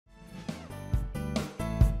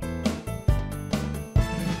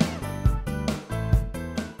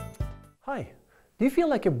Hi, do you feel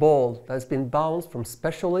like a ball that has been bounced from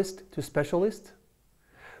specialist to specialist?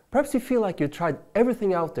 Perhaps you feel like you tried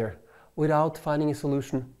everything out there without finding a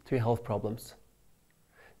solution to your health problems.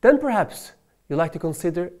 Then perhaps you'd like to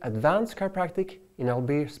consider advanced chiropractic in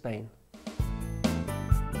Albier, Spain.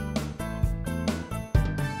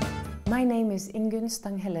 My name is Ingunn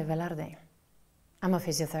Stanghelle Velarde. I'm a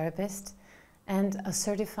physiotherapist and a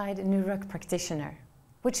certified neurological practitioner,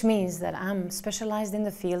 which means that I'm specialized in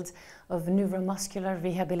the field of neuromuscular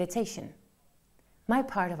rehabilitation. My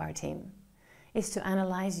part of our team is to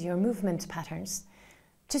analyze your movement patterns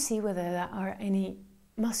to see whether there are any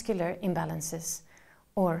muscular imbalances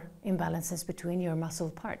or imbalances between your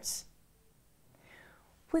muscle parts.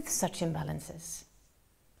 With such imbalances,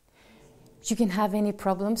 you can have any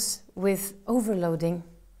problems with overloading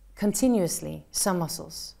continuously some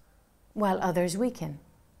muscles, while others weaken.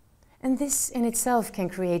 And this in itself can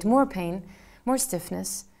create more pain, more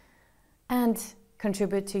stiffness, and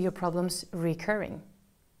contribute to your problems recurring.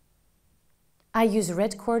 I use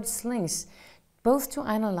red cord slings both to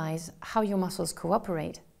analyze how your muscles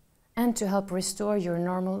cooperate and to help restore your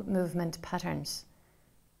normal movement patterns.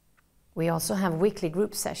 We also have weekly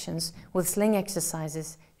group sessions with sling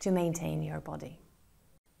exercises to maintain your body.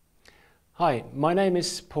 Hi, my name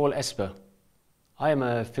is Paul Esper. I am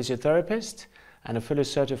a physiotherapist and a fully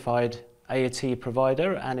certified AAT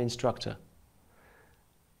provider and instructor.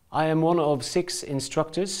 I am one of 6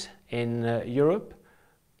 instructors in Europe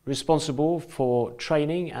responsible for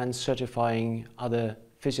training and certifying other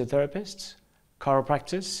physiotherapists,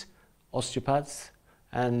 chiropractors, osteopaths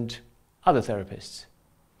and other therapists.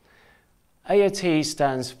 AAT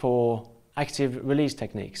stands for Active Release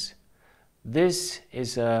Techniques. This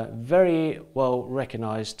is a very well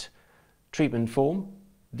recognized treatment form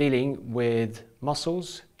dealing with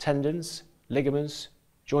muscles, tendons, ligaments,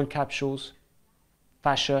 joint capsules,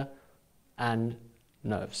 fascia and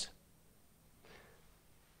nerves.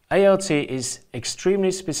 ART is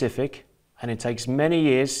extremely specific and it takes many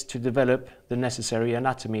years to develop the necessary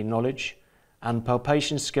anatomy knowledge and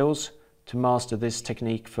palpation skills to master this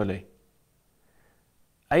technique fully.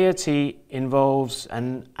 ART involves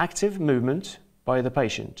an active movement by the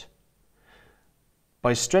patient.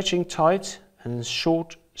 By stretching tight and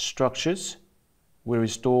short structures, we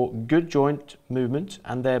restore good joint movement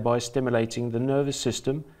and thereby stimulating the nervous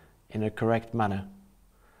system in a correct manner.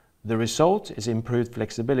 The result is improved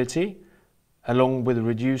flexibility along with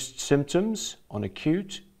reduced symptoms on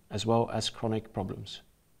acute as well as chronic problems.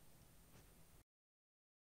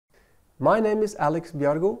 My name is Alex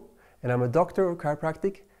Bjargo and I'm a doctor of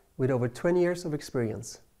chiropractic with over 20 years of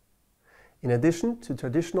experience. In addition to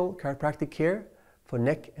traditional chiropractic care for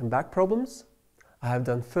neck and back problems, I have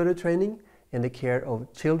done further training in the care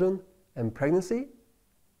of children and pregnancy,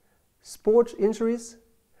 sports injuries,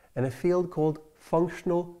 and a field called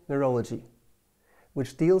functional neurology,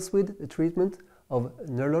 which deals with the treatment of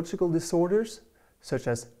neurological disorders such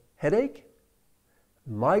as headache,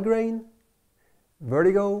 migraine,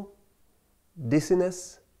 vertigo,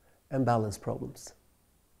 dizziness, and balance problems.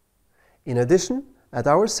 In addition, at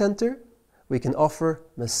our center, we can offer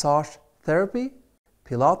massage therapy,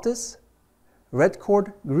 Pilates, red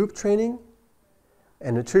cord group training,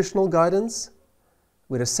 and nutritional guidance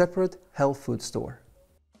with a separate health food store.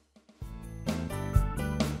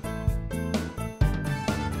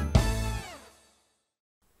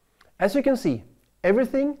 As you can see,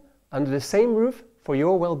 everything under the same roof for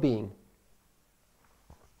your well-being.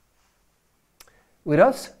 With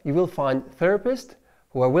us, you will find therapists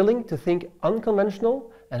who are willing to think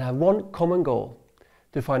unconventional and have one common goal: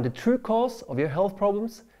 to find the true cause of your health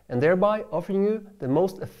problems and thereby offering you the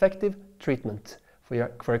most effective treatment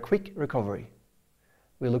for a quick recovery.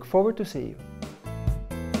 We look forward to seeing you.